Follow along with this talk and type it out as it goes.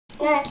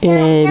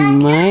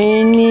Good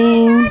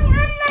morning.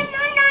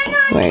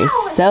 We're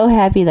so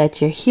happy that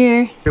you're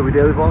here. Here we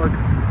daily vlog.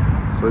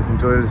 So if you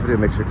enjoyed this video,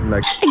 make sure you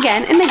like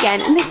again and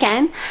again and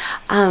again.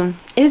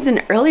 It is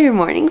an earlier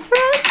morning for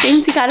us.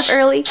 James, he got up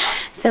early,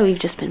 so we've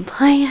just been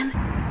playing.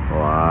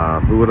 Wow,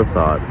 who would have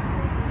thought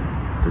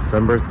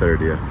December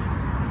 30th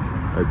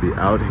I'd be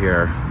out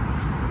here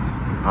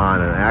on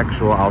an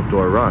actual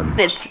outdoor run.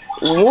 It's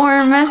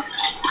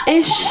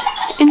warm-ish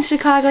in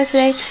Chicago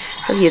today,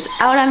 so he is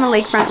out on a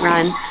lakefront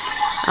run.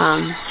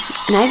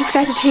 And I just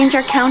got to change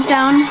our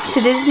countdown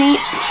to Disney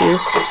to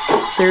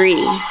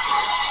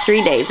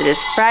 3 days. It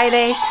is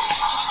Friday,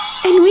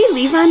 and we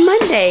leave on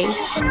Monday.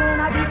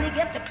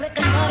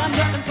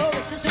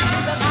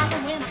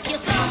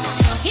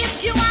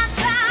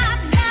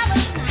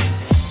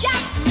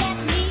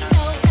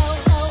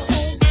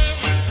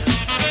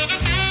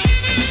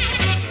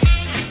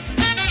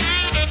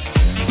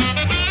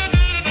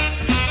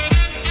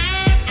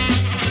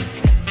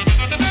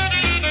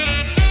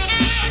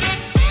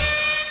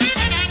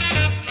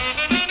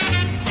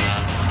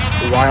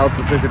 Wild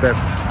to think that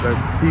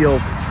that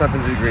feels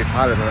 70 degrees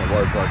hotter than it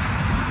was like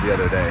the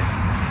other day.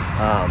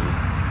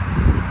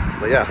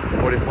 But yeah,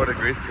 44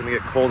 degrees. It's gonna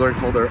get colder and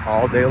colder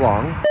all day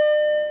long.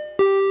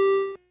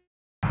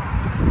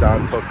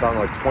 Down till it's down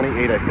to like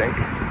 28, I think.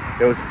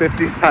 It was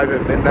 55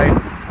 at midnight.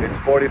 It's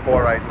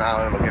 44 right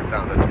now, and it'll get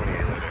down to 28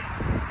 later.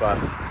 But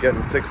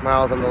getting 6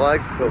 miles on the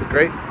legs feels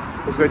great.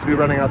 Feels great to be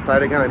running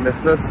outside again. I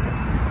missed this,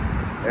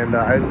 and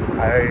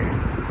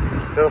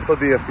there'll still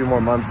be a few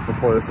more months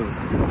before this is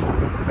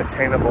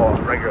attainable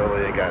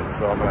regularly again.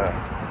 So I'm gonna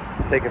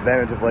take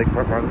advantage of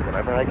lakefront runs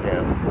whenever I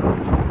can.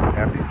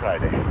 Happy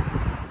Friday.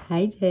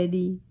 Hi,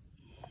 Teddy.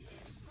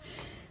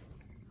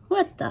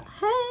 What the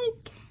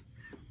heck?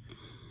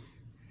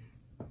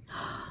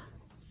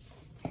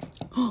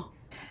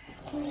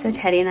 So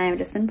Teddy and I have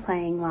just been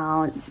playing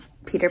while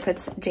Peter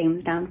puts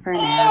James down for a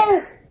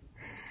nap.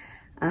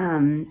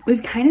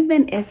 We've kind of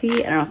been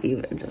iffy. I don't know if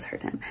you just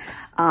heard him.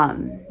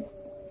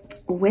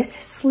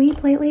 With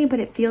sleep lately, but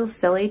it feels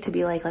silly to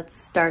be like, let's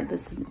start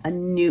this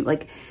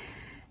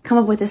come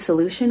up with a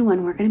solution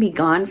when we're going to be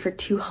gone for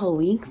 2 whole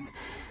weeks.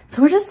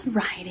 So we're just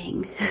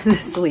riding the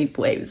sleep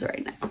waves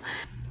right now.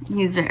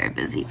 He's very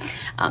busy.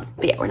 But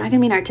yeah, we're not going to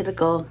be in our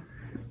typical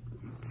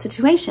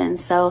situation.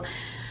 So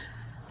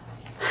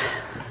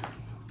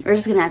we're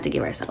just going to have to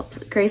give ourselves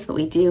grace, but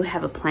we do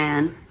have a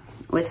plan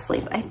with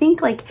sleep. I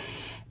think like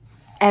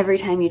every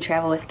time you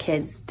travel with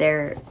kids,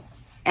 they're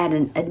at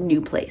a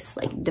new place,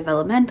 like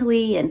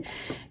developmentally and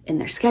in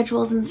their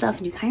schedules and stuff,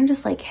 and you kind of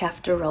just like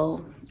have to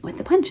roll with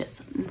the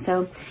punches. And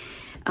so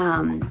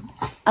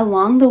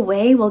along the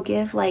way, we'll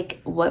give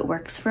like what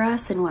works for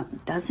us and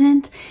what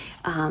doesn't.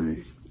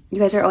 You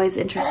guys are always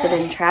interested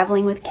in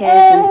traveling with kids,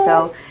 and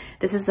so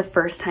this is the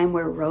first time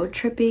we're road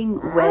tripping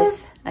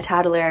with a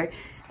toddler,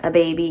 a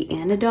baby,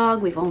 and a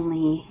dog. We've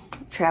only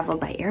traveled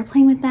by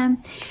airplane with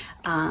them.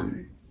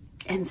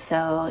 And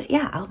so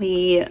yeah,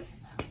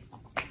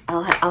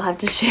 I'll have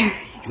to share.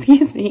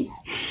 Excuse me.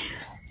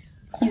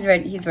 He's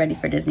ready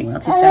for Disney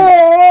World.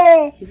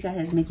 He's got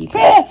his Mickey. He's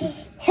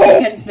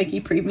got his Mickey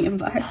Premium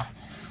bar.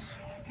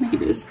 Look at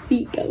his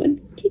feet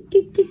going. Kick,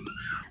 kick, kick.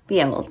 But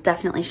yeah, we'll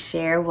definitely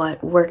share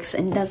what works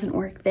and doesn't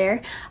work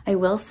there. I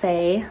will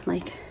say,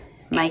 like,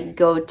 my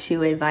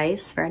go-to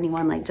advice for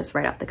anyone, like, just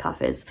right off the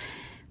cuff is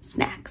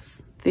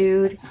snacks,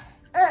 food,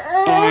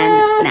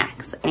 and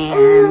snacks,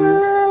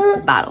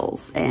 and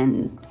bottles,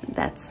 and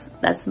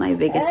that's my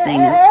biggest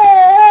thing is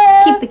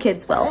keep the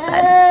kids well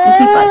fed and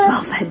keep us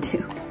well fed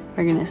too.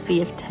 We're gonna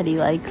see if Teddy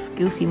likes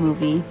Goofy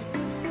Movie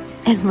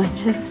as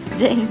much as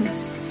James.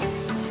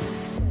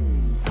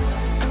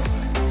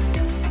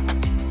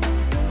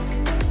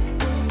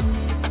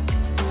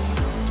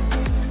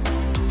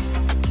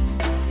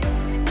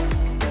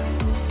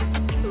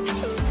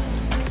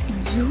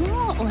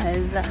 Jewel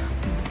was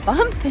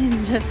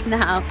bumping just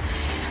now.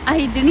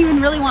 I didn't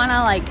even really want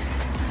to like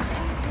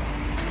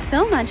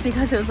film much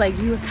because it was like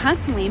you were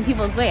constantly in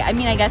people's way. I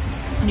mean, I guess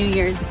it's New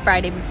Year's,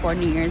 Friday before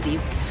New Year's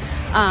Eve.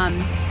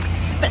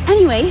 But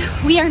anyway,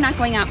 we are not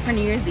going out for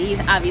New Year's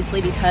Eve,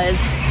 obviously, because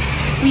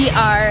we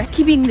are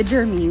keeping the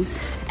germs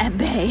at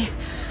bay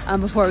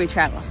before we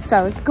travel. So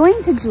I was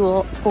going to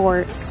Jewel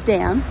for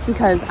stamps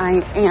because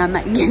I am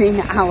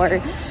getting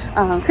our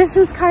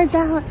Christmas cards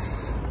out.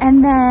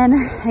 And then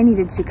I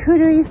needed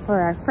charcuterie for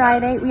our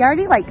Friday.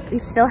 We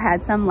still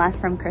had some left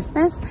from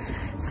Christmas.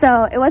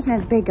 So it wasn't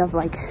as big of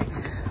like,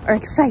 or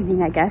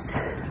exciting, I guess,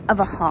 of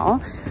a haul.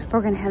 But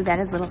we're gonna have that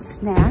as a little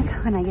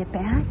snack when I get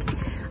back.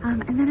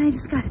 And then I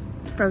just got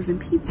frozen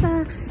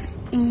pizza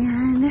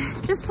and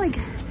just like,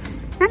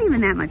 not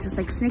even that much, just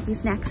like sneaky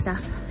snack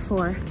stuff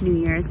for New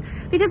Year's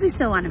because we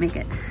still want to make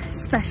it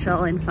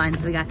special and fun.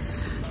 So we got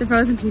the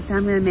frozen pizza.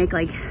 I'm gonna make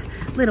like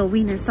little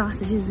wiener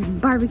sausages and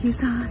barbecue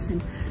sauce,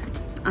 and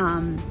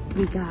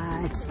we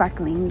got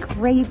sparkling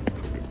grape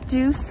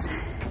juice,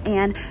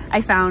 and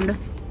I found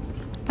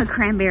a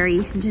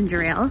cranberry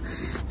ginger ale.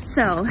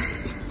 So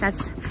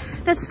that's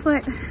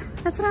what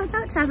I was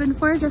out shopping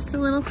for, just a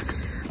little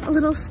a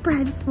little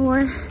spread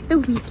for the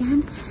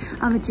weekend.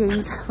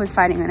 James was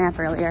fighting a nap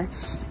earlier,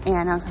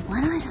 and I was like,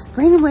 why don't I just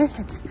bring him with?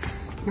 It's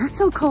not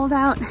so cold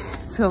out.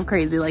 It's so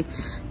crazy, like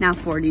now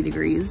 40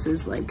 degrees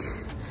is like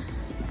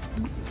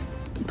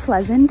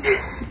pleasant.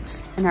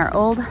 And our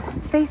old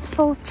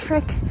faithful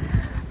trick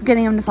of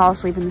getting him to fall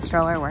asleep in the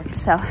stroller worked.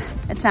 So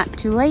it's not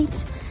too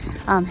late.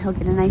 He'll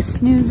get a nice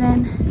snooze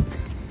in,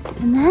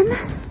 and then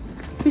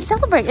we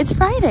celebrate. It's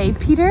Friday.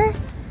 Peter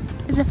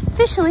is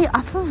officially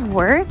off of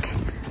work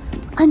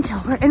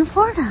until we're in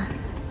Florida.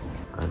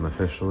 I'm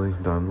officially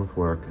done with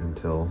work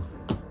until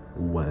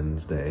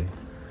Wednesday.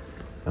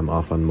 I'm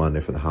off on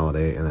Monday for the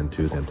holiday, and then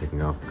Tuesday I'm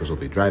taking off because we'll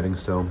be driving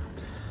still.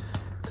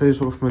 Today I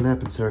just woke up from my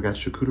nap and Sarah got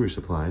charcuterie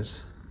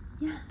supplies.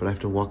 Yeah. But I have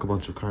to walk a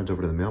bunch of cards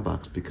over to the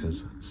mailbox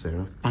because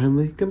Sarah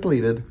finally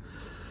completed.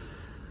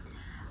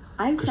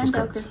 I've sent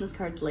out Christmas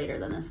cards later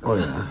than this before. Oh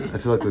yeah, I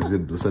feel like we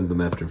did send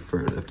them after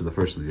the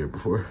first of the year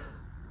before.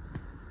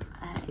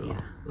 So yeah.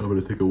 I'm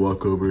gonna take a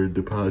walk over and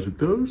deposit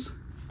those.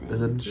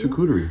 And then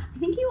charcuterie. I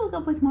think you woke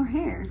up with more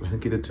hair. I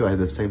think you did too. I had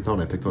the same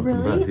thought I picked up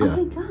really? from bed. Yeah.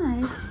 Oh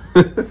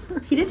my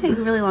gosh. He did take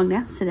really long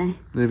naps today.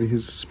 Maybe he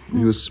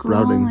was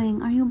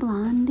sprouting. Are you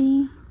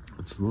blondie?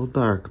 It's a little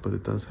dark, but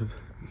it does have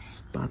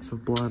spots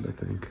of blood, I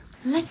think.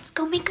 Let's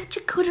go make a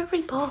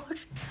charcuterie board.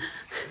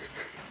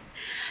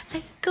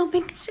 Let's go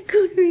make a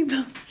charcuterie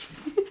board.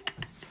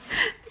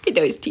 Look at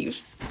those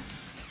teeth.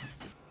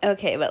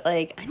 Okay, but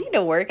like, I need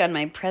to work on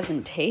my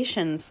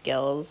presentation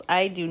skills.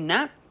 I do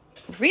not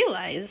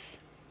realize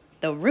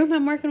the room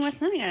I'm working with.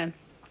 Now I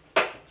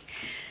gotta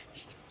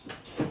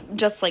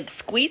just like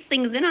squeeze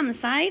things in on the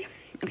side.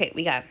 Okay,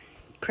 we got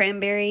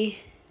cranberry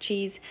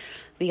cheese.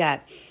 We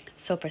got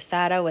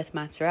soppressata with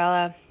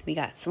mozzarella. We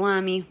got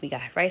salami. We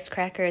got rice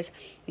crackers.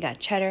 We got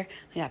cheddar.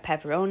 We got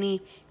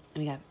pepperoni.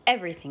 And we got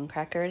everything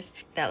crackers.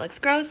 That looks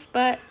gross,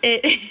 but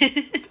it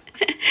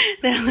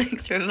that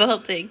looks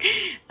revolting.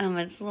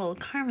 It's a little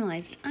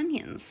caramelized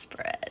onion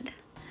spread.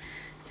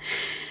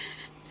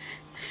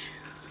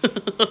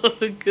 Oh,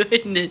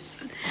 goodness.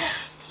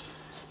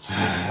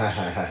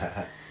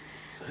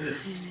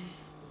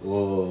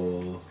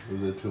 Whoa,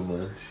 is it too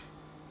much?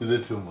 Is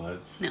it too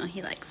much? No,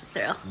 he likes the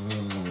thrill.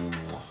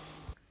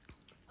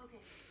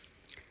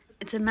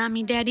 It's a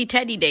mommy-daddy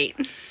teddy date.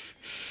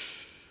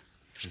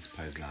 This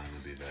paisan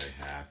will be very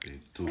happy.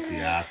 Tu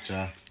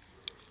piace?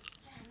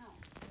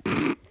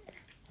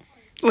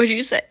 What'd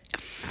you say? I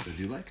said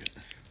you like it.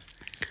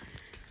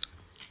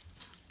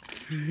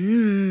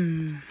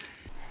 You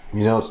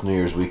know it's New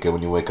Year's weekend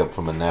when you wake up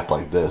from a nap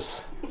like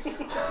this.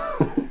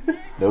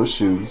 No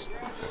shoes,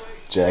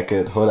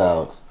 jacket, hood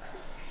out,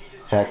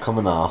 hat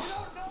coming off.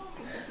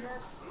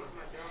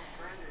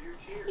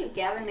 You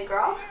Gavin the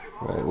girl?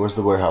 Right, where's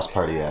the warehouse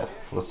party at?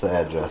 What's the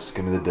address?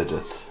 Give me the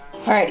digits.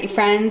 Alrighty,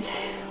 friends,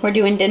 we're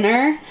doing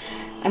dinner.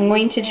 I'm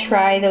going to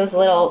try those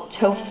little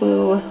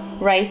tofu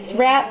rice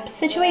wrap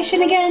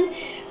situation again,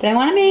 but I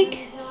want to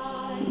make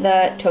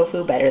the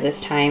tofu better this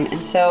time,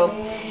 and so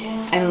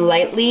I'm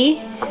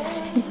lightly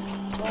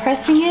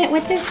pressing it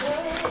with this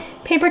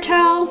paper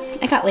towel.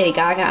 I got Lady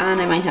Gaga on.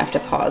 I might have to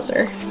pause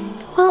her.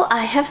 Well,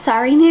 I have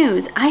sorry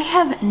news. I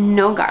have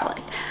no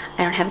garlic.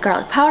 I don't have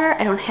garlic powder,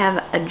 I don't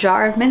have a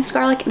jar of minced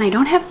garlic, and I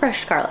don't have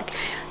fresh garlic.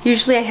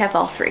 Usually I have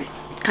all three.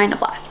 It's kind of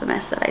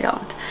blasphemous that I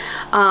don't.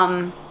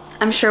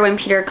 I'm sure when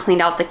Peter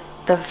cleaned out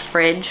the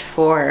fridge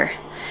for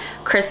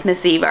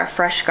Christmas Eve, our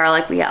fresh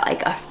garlic, we got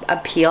like a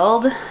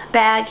peeled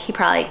bag. He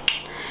probably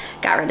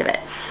got rid of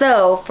it.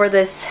 So for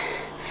this,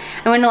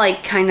 I'm going to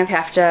like kind of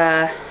have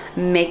to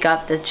make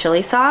up the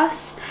chili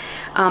sauce.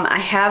 I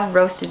have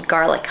roasted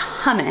garlic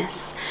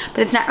hummus, but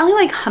it's not really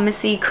like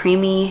hummusy,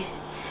 creamy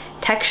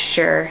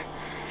texture.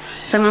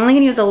 So I'm only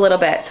going to use a little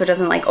bit so it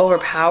doesn't like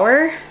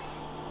overpower.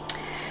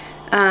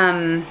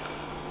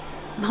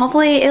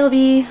 Hopefully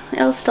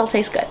it'll still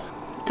taste good.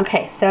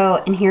 Okay,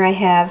 so in here I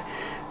have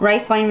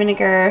rice wine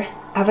vinegar,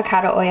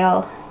 avocado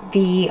oil,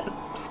 the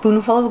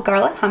spoonful of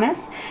garlic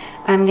hummus.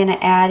 I'm gonna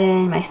add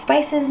in my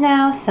spices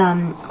now,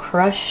 some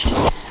crushed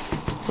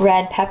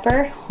red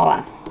pepper. Hold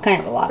on,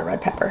 kind of a lot of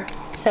red pepper.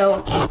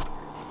 So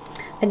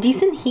a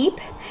decent heap.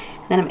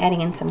 And then I'm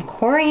adding in some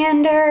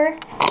coriander,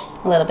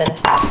 a little bit of,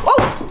 whoa,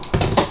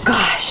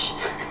 gosh,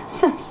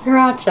 some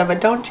sriracha, but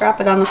don't drop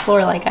it on the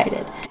floor like I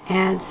did.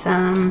 Add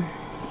some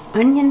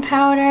onion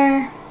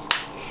powder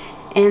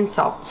and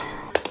salt.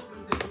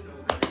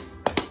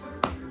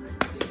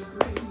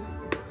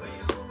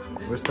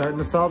 We're starting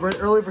to celebrate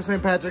early for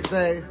St. Patrick's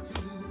Day.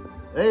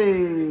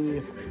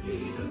 Hey!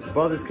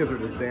 Both these kids are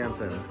just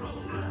dancing.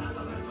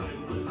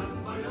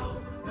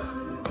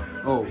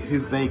 Oh,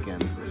 he's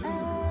baking.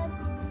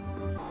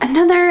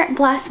 Another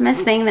blasphemous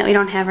thing that we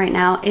don't have right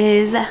now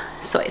is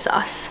soy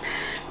sauce.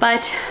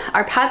 But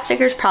our pot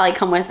stickers probably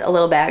come with a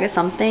little bag of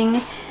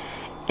something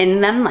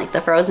in them, like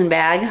the frozen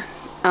bag.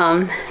 So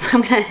I'm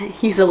gonna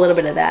use a little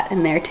bit of that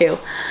in there too.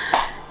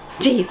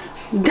 Jeez,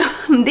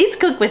 these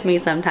cook with me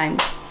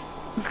sometimes.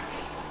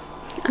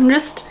 I'm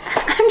just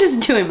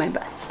doing my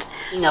best.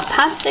 Speaking of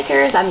pot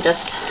stickers, I'm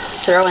just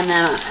throwing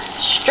them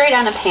straight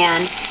on a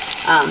pan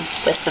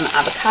with some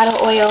avocado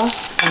oil.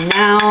 And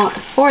now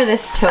for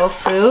this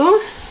tofu,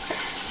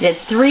 I did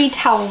 3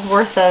 towels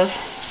worth of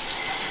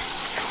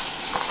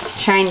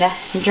trying to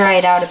dry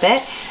it out a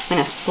bit. I'm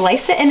gonna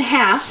slice it in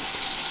half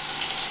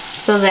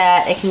so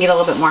that it can get a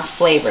little bit more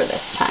flavor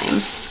this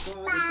time.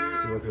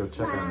 We went to go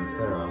check on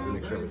Sarah to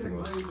make sure everything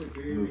was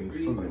moving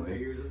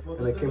swimmingly,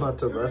 and it came out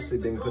to Rusty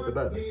being put to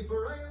bed.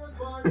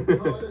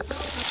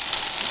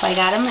 So I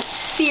got them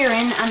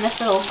searing on this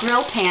little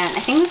grill pan. I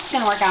think this is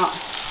gonna work out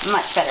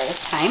much better this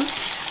time,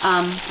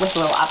 with a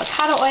little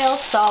avocado oil,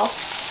 salt,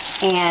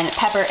 and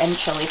pepper and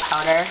chili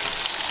powder.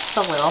 Just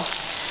a little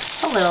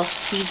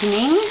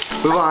seasoning.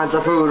 We want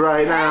the food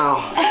right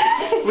now.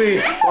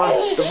 We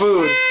want the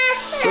food.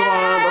 We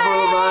want the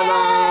food right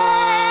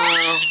now.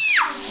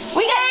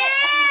 We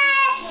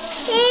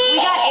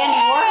got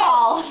Andy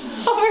Warhol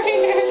over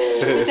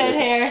here with that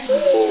hair.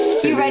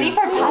 You ready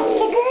for pot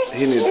stickers?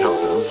 He needs help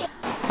though.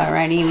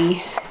 Alrighty,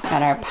 we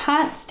got our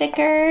pot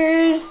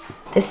stickers.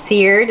 The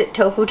seared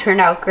tofu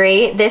turned out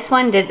great. This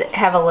one did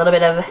have a little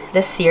bit of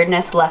the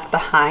searedness left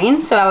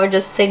behind, so I would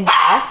just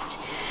suggest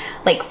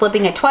like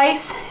flipping it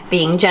twice,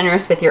 being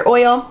generous with your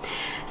oil.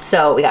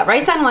 So we got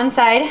rice on one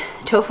side,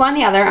 tofu on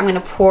the other. I'm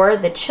gonna pour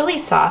the chili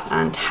sauce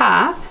on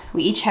top.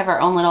 We each have our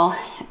own little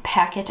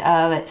packet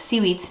of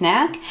seaweed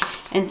snack,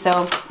 and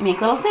so make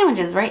little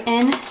sandwiches right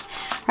in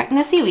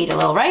the seaweed. A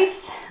little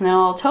rice and then a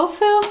little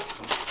tofu.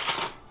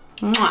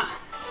 Mwah.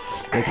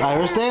 It's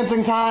Irish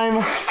dancing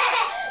time.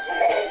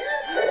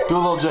 Do a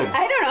little jig.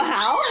 I don't know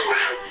how.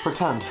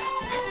 Pretend.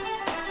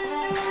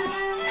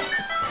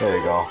 There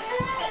you go.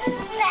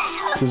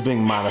 She's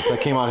being modest. I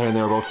came out here and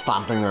they were both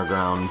stomping their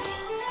grounds.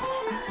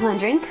 Want a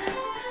drink?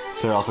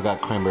 Sarah also got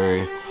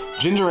cranberry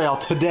ginger ale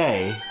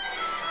today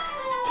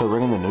to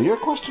ring in the new year,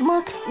 question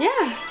mark?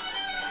 Yeah.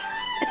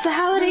 It's a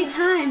holiday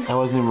time. I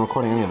wasn't even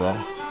recording any of that.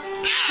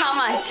 How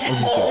much? I'm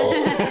just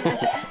joking.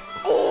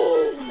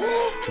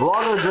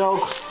 Vlogger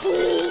jokes.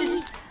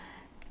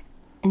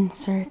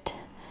 Insert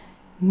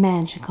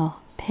magical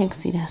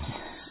pixie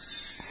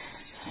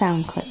dust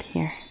sound clip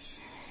here.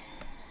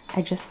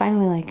 I just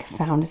finally like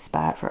found a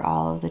spot for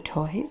all of the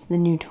toys, the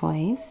new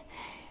toys.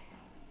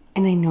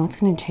 And I know it's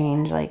gonna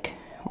change, like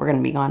we're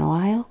gonna be gone a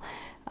while.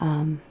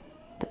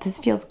 But this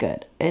feels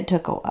good. It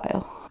took a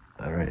while.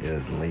 All right, it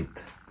is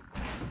late.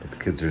 The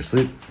kids are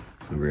asleep,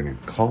 so we're gonna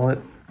call it.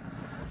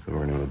 So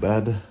we're gonna go to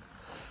bed.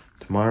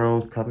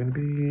 Tomorrow's probably gonna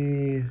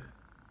be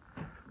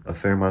a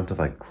fair amount of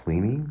like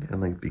cleaning and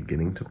like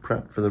beginning to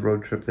prep for the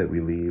road trip that we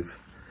leave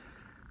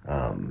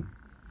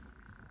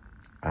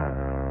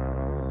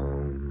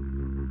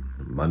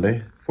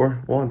Monday for.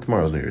 Well, and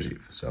tomorrow's New Year's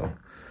Eve. So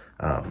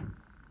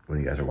when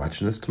you guys are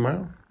watching this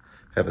tomorrow,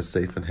 have a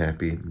safe and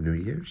happy New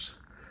Year's.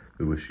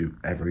 We wish you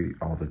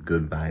all the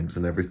good vibes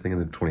and everything in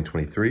the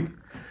 2023.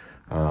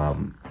 I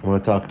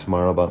want to talk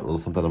tomorrow about a little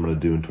something I'm going to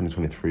do in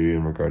 2023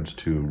 in regards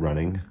to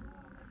running.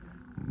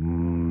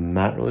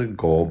 Not really a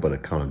goal, but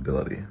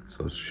accountability.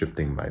 So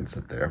shifting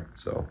mindset there.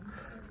 So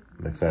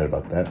I'm excited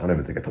about that. I don't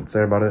even think I told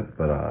Sarah about it,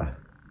 but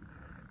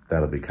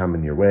that'll be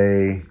coming your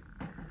way.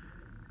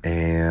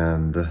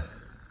 And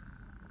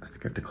I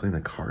think I have to clean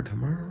the car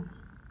tomorrow.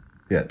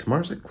 Yeah,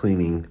 tomorrow's like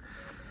cleaning.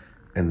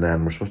 And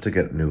then we're supposed to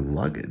get new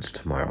luggage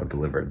tomorrow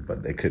delivered, but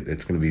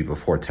it's going to be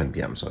before 10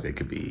 p.m. So it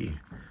could be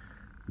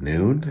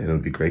noon. And it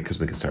would be great because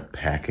we can start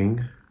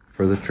packing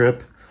for the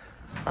trip.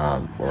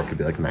 Or it could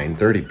be like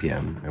 9:30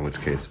 p.m., in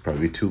which case it'd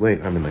probably be too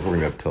late. I mean, like, we're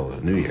gonna be up till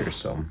the New Year,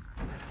 so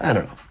I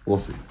don't know. We'll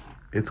see.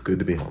 It's good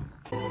to be home.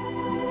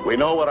 We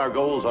know what our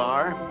goals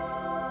are.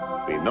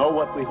 We know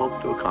what we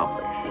hope to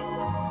accomplish.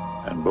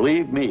 And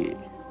believe me,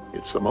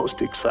 it's the most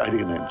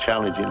exciting and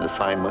challenging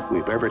assignment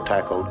we've ever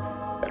tackled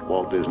at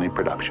Walt Disney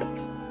Productions.